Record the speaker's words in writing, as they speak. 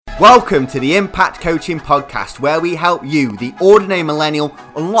Welcome to the Impact Coaching Podcast, where we help you, the ordinary millennial,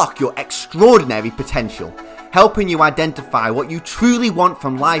 unlock your extraordinary potential, helping you identify what you truly want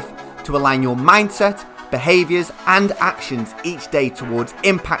from life to align your mindset, behaviours and actions each day towards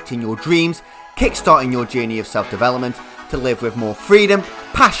impacting your dreams, kickstarting your journey of self-development to live with more freedom,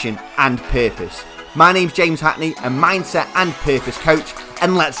 passion and purpose. My name's James Hackney, a mindset and purpose coach,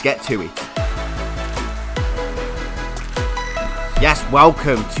 and let's get to it. Yes,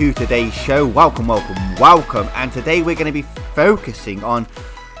 welcome to today's show. Welcome. And today we're going to be focusing on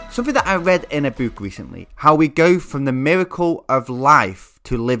something that I read in a book recently. How we go from the miracle of life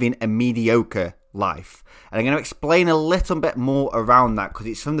to living a mediocre life. And I'm going to explain a little bit more around that because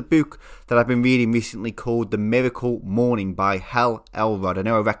it's from the book that I've been reading recently called The Miracle Morning by Hal Elrod. I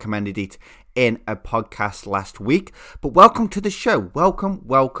know I recommended it in a podcast last week, but welcome to the show. Welcome.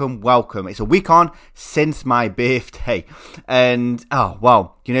 It's a week on since my birthday, and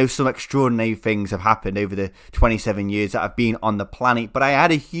some extraordinary things have happened over the 27 years that I've been on the planet, but I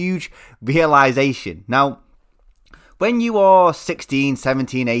had a huge realization. Now, when you are 16,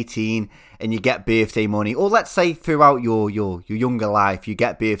 17, 18 and you get birthday money, or let's say throughout your younger life, you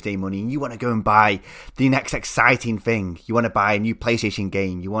get birthday money and you want to go and buy the next exciting thing. You want to buy a new PlayStation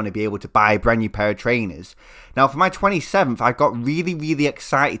game. You want to be able to buy a brand new pair of trainers. Now, for my 27th, I got really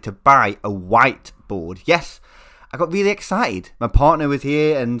excited to buy a whiteboard. Yes, I got really excited. My partner was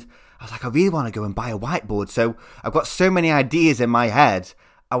here and I was like, I really want to go and buy a whiteboard. So I've got so many ideas in my head.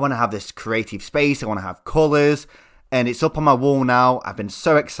 I want to have this creative space. I want to have colours. And it's up on my wall now. I've been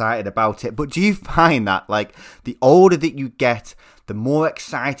so excited about it. But do you find that, like, the older that you get, the more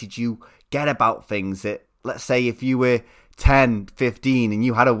excited you get about things? That, let's say, if you were 10, 15 and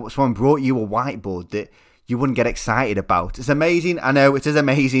you had someone brought you a whiteboard that you wouldn't get excited about. It's amazing. I know it is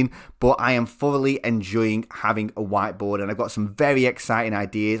amazing, but I am thoroughly enjoying having a whiteboard. And I've got some very exciting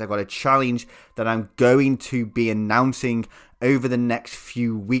ideas. I've got a challenge that I'm going to be announcing over the next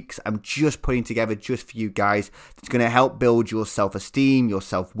few weeks. I'm just putting together just for you guys. It's going to help build your self-esteem, your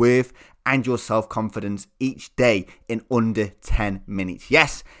self-worth, and your self-confidence each day in under 10 minutes.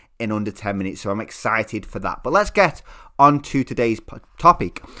 Yes, in under 10 minutes. So I'm excited for that. But let's get on to today's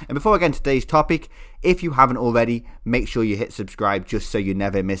topic. And before I get into today's topic, if you haven't already, make sure you hit subscribe just so you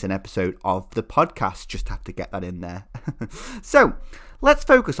never miss an episode of the podcast. Just have to get that in there. So let's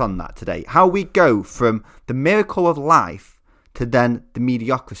focus on that today. How we go from the miracle of life to then the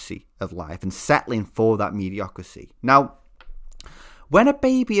mediocrity of life and settling for that mediocrity. Now, when a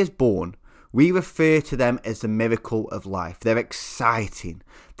baby is born, we refer to them as the miracle of life. They're exciting,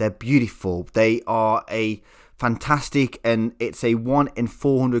 they're beautiful, they are a fantastic, and it's a 1 in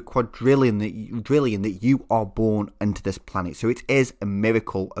 400 quadrillion that you are born into this planet. So it is a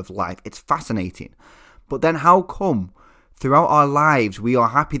miracle of life. It's fascinating. But then how come throughout our lives we are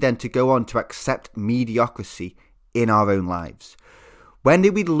happy then to go on to accept mediocrity in our own lives? When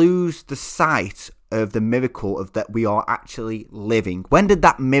did we lose the sight of the miracle of that we are actually living? When did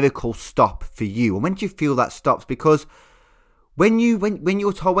that miracle stop for you? And when do you feel that stops? Because when you were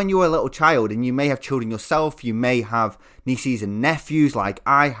a little child, and you may have children yourself, you may have nieces and nephews like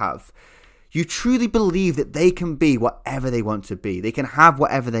I have, you truly believe that they can be whatever they want to be. They can have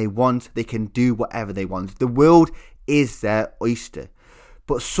whatever they want. They can do whatever they want. The world is their oyster.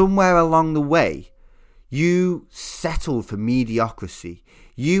 But somewhere along the way, you settled for mediocrity.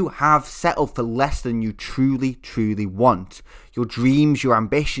 You have settled for less than you truly want. Your dreams, your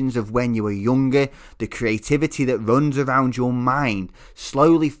ambitions of when you were younger, the creativity that runs around your mind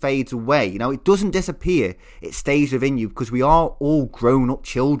slowly fades away. You know, it doesn't disappear. It stays within you because we are all grown-up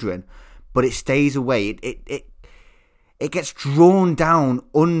children, but it stays away. It gets drawn down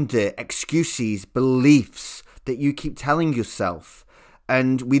under excuses, beliefs that you keep telling yourself.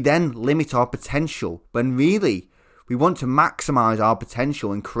 And we then limit our potential when really we want to maximize our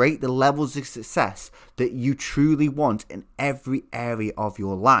potential and create the levels of success that you truly want in every area of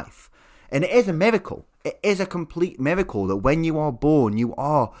your life. And it is a miracle. It is a complete miracle that when you are born, you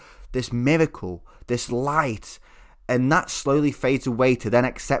are this miracle, this light, and that slowly fades away to then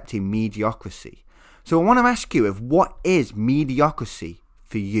accepting mediocrity. So I want to ask you, what is mediocrity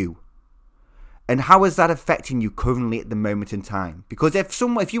for you? And how is that affecting you currently at the moment in time? Because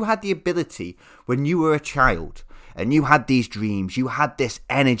if you had the ability when you were a child and you had these dreams, you had this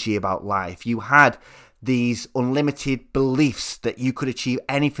energy about life, you had these unlimited beliefs that you could achieve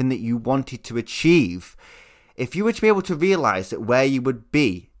anything that you wanted to achieve, if you were to be able to realize that where you would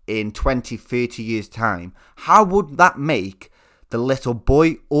be in 20, 30 years time, how would that make the little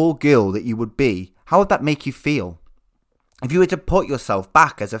boy or girl that you would be, how would that make you feel? If you were to put yourself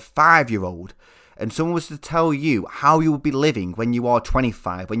back as a 5-year-old and someone was to tell you how you will be living when you are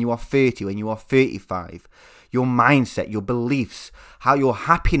 25, when you are 30, when you are 35, your mindset, your beliefs, how your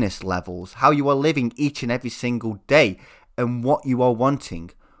happiness levels, how you are living each and every single day, and what you are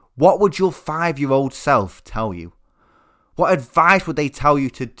wanting, what would your 5-year-old self tell you? What advice would they tell you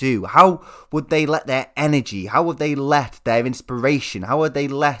to do? How would they let their energy, how would they let their inspiration, how would they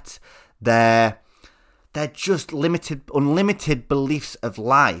let their just unlimited beliefs of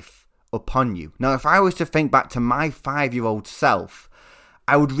life upon you? Now, if I was to think back to my 5-year-old self,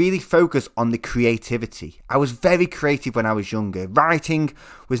 I would really focus on the creativity. I was very creative when I was younger. Writing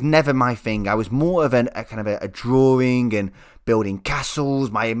was never my thing. I was more of a drawing and building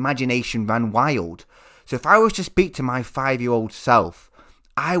castles. My imagination ran wild. So if I was to speak to my 5-year-old self,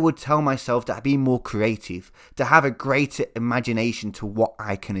 I would tell myself to be more creative, to have a greater imagination to what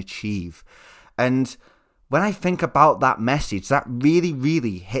I can achieve. And when I think about that message, that really,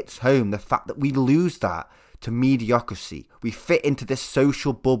 really hits home the fact that we lose that to mediocrity. We fit into this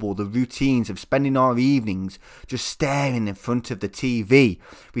social bubble, the routines of spending our evenings just staring in front of the TV.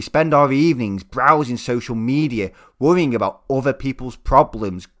 We spend our evenings browsing social media, worrying about other people's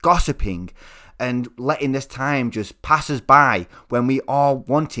problems, gossiping, and letting this time just pass us by when we are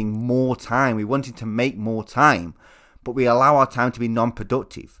wanting more time. We're wanting to make more time, but we allow our time to be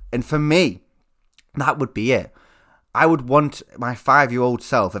non-productive. And for me, that would be it. I would want my 5-year-old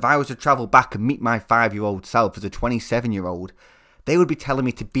self, if I was to travel back and meet my 5-year-old self as a 27-year-old, they would be telling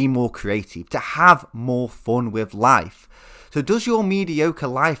me to be more creative, to have more fun with life. So does your mediocre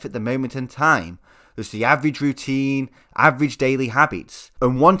life at the moment in time, there's the average routine, average daily habits,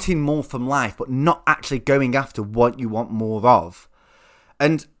 and wanting more from life, but not actually going after what you want more of?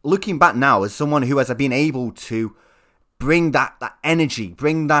 And looking back now, as someone who has been able to bring that energy,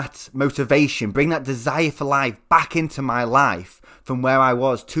 bring that motivation, bring that desire for life back into my life from where I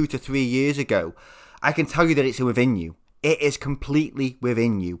was 2 to 3 years ago, I can tell you that it's within you. It is completely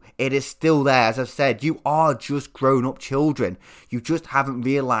within you. It is still there. As I've said, you are just grown-up children. You just haven't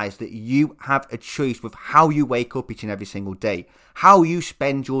realised that you have a choice with how you wake up each and every single day, how you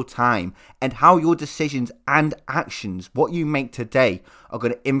spend your time, and how your decisions and actions, what you make today, are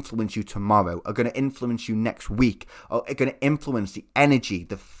going to influence you tomorrow, are going to influence you next week, are going to influence the energy,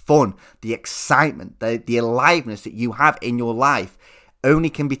 the fun, the excitement, the aliveness that you have in your life.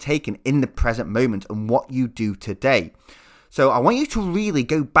 Only can be taken in the present moment and what you do today. So I want you to really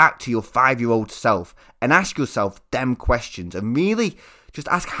go back to your 5-year-old self and ask yourself them questions, and really just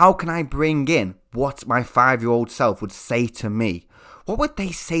ask, how can I bring in what my 5-year-old self would say to me? What would they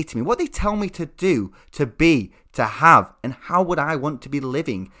say to me? What would they tell me to do, to be, to have? And how would I want to be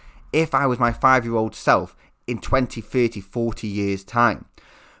living if I was my 5-year-old self in 20, 30, 40 years time?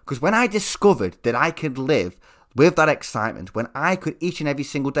 Because when I discovered that I could live with that excitement, when I could each and every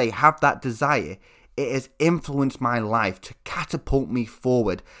single day have that desire, it has influenced my life to catapult me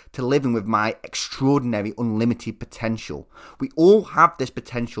forward to living with my extraordinary, unlimited potential. We all have this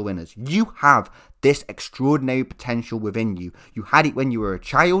potential in us. You have this extraordinary potential within you. You had it when you were a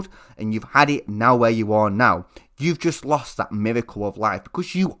child, and you've had it now where you are now. You've just lost that miracle of life,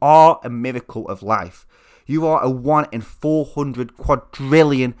 because you are a miracle of life. You are a 1 in 400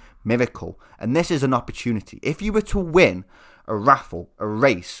 quadrillion miracle. And this is an opportunity. If you were to win a raffle, a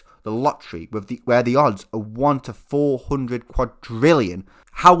race, the lottery, where the odds are 1 to 400 quadrillion,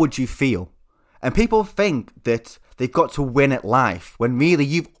 how would you feel? And people think that they've got to win at life, when really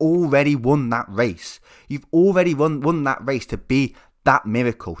you've already won that race. You've already won that race to be that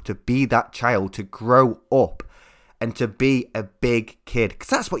miracle, to be that child, to grow up and to be a big kid, because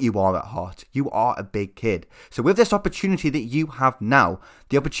that's what you are at heart. You are a big kid. So with this opportunity that you have now,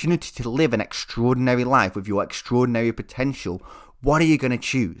 the opportunity to live an extraordinary life with your extraordinary potential, what are you going to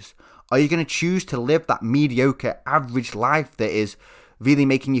choose? Are you going to choose to live that mediocre, average life that is really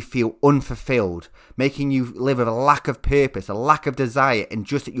making you feel unfulfilled, making you live with a lack of purpose, a lack of desire, and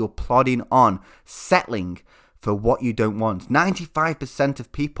just that you're plodding on, settling for what you don't want? 95%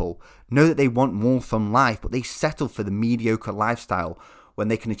 of people know that they want more from life, but they settle for the mediocre lifestyle when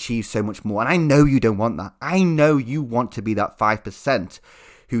they can achieve so much more. And I know you don't want that. I know you want to be that 5%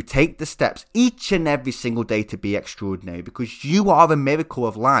 who take the steps each and every single day to be extraordinary, because you are a miracle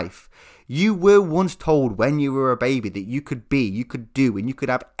of life. You were once told when you were a baby that you could be, you could do, and you could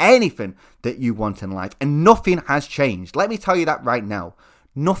have anything that you want in life. And nothing has changed. Let me tell you that right now.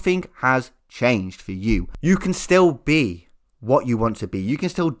 Nothing has changed for you. You can still be what you want to be. You can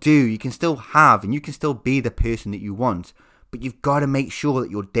still do, you can still have, and you can still be the person that you want. but you've got to make sure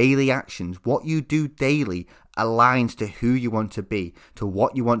that your daily actions, what you do daily, aligns to who you want to be, to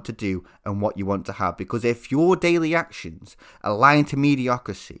what you want to do and what you want to have. Because if your daily actions align to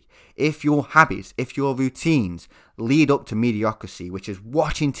mediocrity, if your habits, if your routines lead up to mediocrity, which is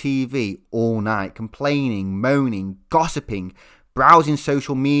watching TV all night, complaining, moaning, gossiping, browsing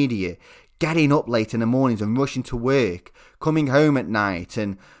social media, getting up late in the mornings and rushing to work, coming home at night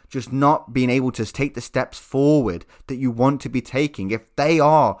and just not being able to take the steps forward that you want to be taking, if they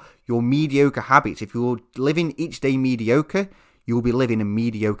are your mediocre habits, if you're living each day mediocre, you will be living a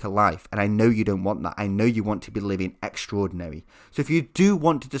mediocre life. And I know you don't want that. I know you want to be living extraordinary. So if you do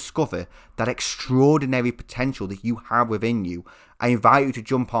want to discover that extraordinary potential that you have within you, I invite you to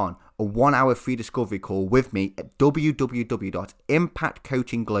jump on a 1-hour free discovery call with me at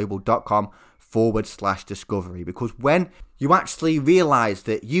www.impactcoachingglobal.com/discovery. Because when you actually realize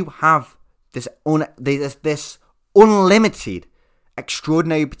that you have this unlimited,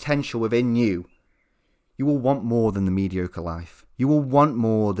 extraordinary potential within you, you will want more than the mediocre life. You will want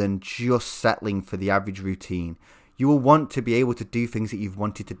more than just settling for the average routine. You will want to be able to do things that you've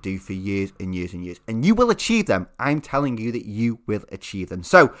wanted to do for years and years and years. And you will achieve them. I'm telling you that you will achieve them.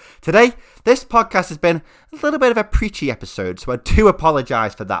 So today, this podcast has been a little bit of a preachy episode. So I do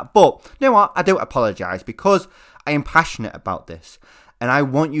apologize for that. But you know what? I don't apologize because I am passionate about this. And I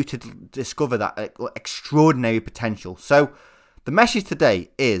want you to discover that extraordinary potential. So the message today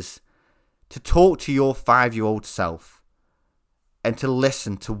is to talk to your 5-year-old self and to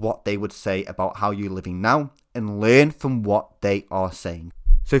listen to what they would say about how you're living now and learn from what they are saying.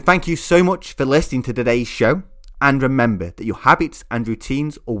 So thank you so much for listening to today's show, and remember that your habits and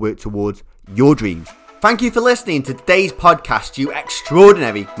routines will work towards your dreams. Thank you for listening to today's podcast, you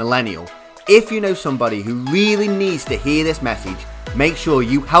extraordinary millennial. If you know somebody who really needs to hear this message, make sure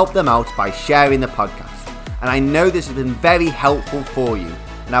you help them out by sharing the podcast. And I know this has been very helpful for you.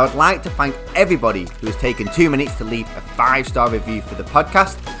 And I would like to thank everybody who has taken 2 minutes to leave a 5-star review for the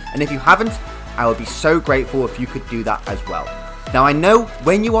podcast. And if you haven't, I would be so grateful if you could do that as well. Now I know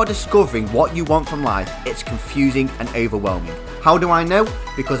when you are discovering what you want from life, it's confusing and overwhelming. How do I know?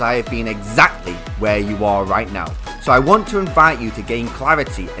 Because I have been exactly where you are right now. So I want to invite you to gain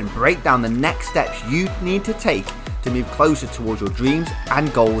clarity and break down the next steps you need to take to move closer towards your dreams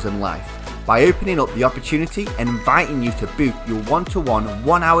and goals in life, by opening up the opportunity and inviting you to book your one-to-one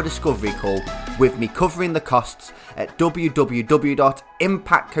 1-hour discovery call with me, covering the costs at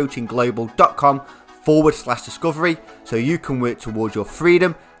www.impactcoachingglobal.com/discovery, so you can work towards your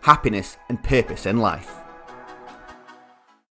freedom, happiness and purpose in life.